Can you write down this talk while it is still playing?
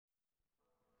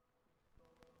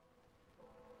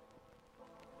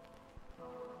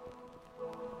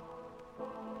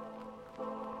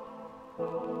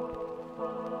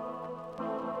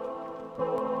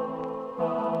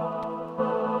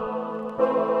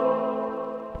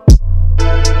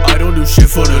do shit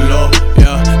for the law,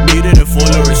 yeah. Needed it full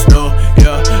of snow,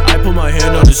 yeah. I put my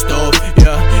hand on the stove,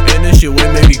 yeah. And this shit way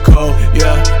made me cold,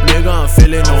 yeah. Nigga, I'm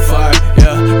feeling on fire,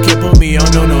 yeah. Can't put me on,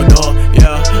 no,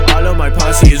 yeah. All of my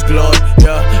posse is glowed,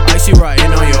 yeah. I see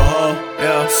writing on your hoe,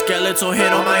 yeah. Skeletal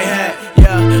hit on my hat,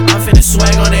 yeah. I'm finna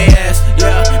swag on they ass,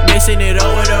 yeah. Mixing it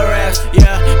up with the raps,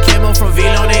 yeah. Camo from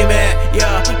Vilo, they mad,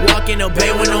 yeah. Walking the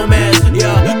bay with no mask,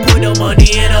 yeah. Put the money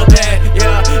in a bag,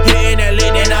 yeah. Hitting that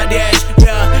lit and I dash,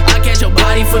 yeah. I catch your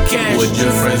body for cash. Would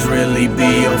your friends really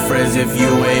be your friends if you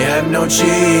ain't have no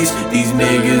cheese? These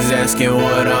niggas asking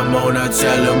what I'm on, I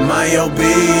tell them my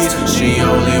obese. She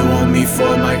only want me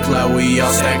for my clout, we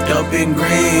all stacked up in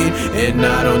green. And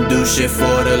I don't do shit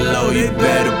for the low, you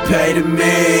better pay to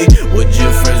me. Would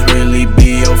your friends really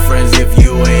be your friends if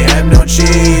you ain't have no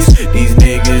cheese? These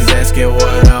niggas asking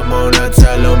what I'm on, I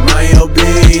tell them my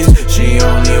obese. She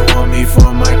only want me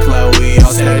for my clout, we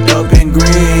all stacked up in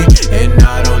green. And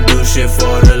I don't do shit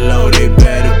for the low, they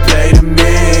better pay to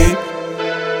me.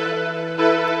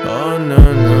 Oh no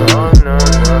no, oh no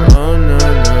no, oh no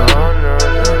no, oh no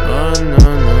no, oh no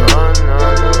no,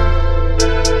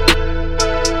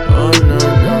 oh no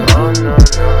no, oh no no,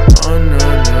 oh no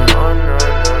no,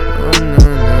 oh no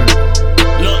no.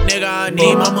 Look nigga, I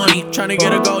need my money. Tryna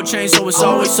get a gold chain so it's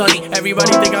always sunny.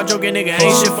 Everybody think I'm joking, nigga,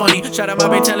 ain't shit funny. Shout out my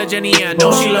bitch Tella Jenny, yeah, I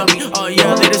know she love me. Oh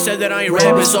yeah, they just said that I ain't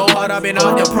rapping so hard. I've been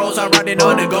out there pros, I'm riding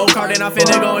on the go-kart. And I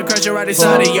finna go and crush it right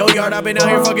inside of your yard. I've been out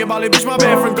here fucking ballin', bitch, my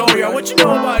band from Go-Yard. What you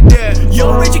know about that?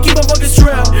 Yo, Richie, keep a fucking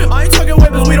strap. I ain't talking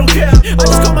weapons, we don't care. I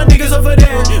just call my niggas over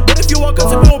there. But if you walk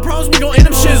up to me with problems, we gon' end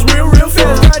them shits real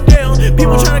fast. Goddamn,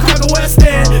 people tryna clock a where I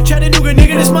stand. Chattanooga,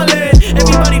 nigga, this my land.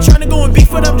 Everybody tryna go and beef,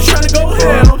 but I'm just tryna go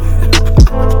hell.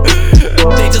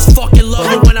 They just fucking love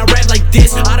it when I rap like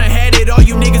this. I done had it, all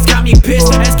you niggas got me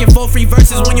pissed. Asking for free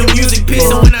verses when your music piss.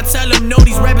 And when I tell them no,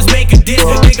 these rappers make a diss.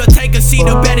 Nigga, take a seat,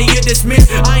 the better you dismiss.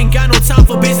 I ain't got no time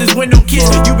for business with no kids.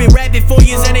 You been rapping 4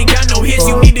 years and ain't got no hits.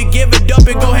 You need to give it up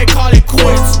and go ahead, call it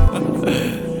quits.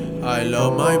 I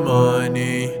love my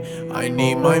money, I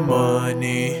need my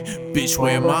money. Bitch,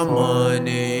 where my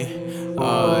money?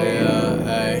 Oh yeah,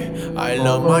 ay. I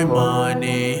love my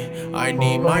money, I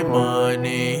need my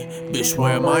money. Bitch,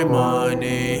 where my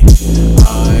money?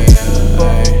 Oh yeah,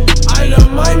 ay. I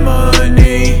love my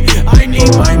money, I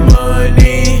need my money.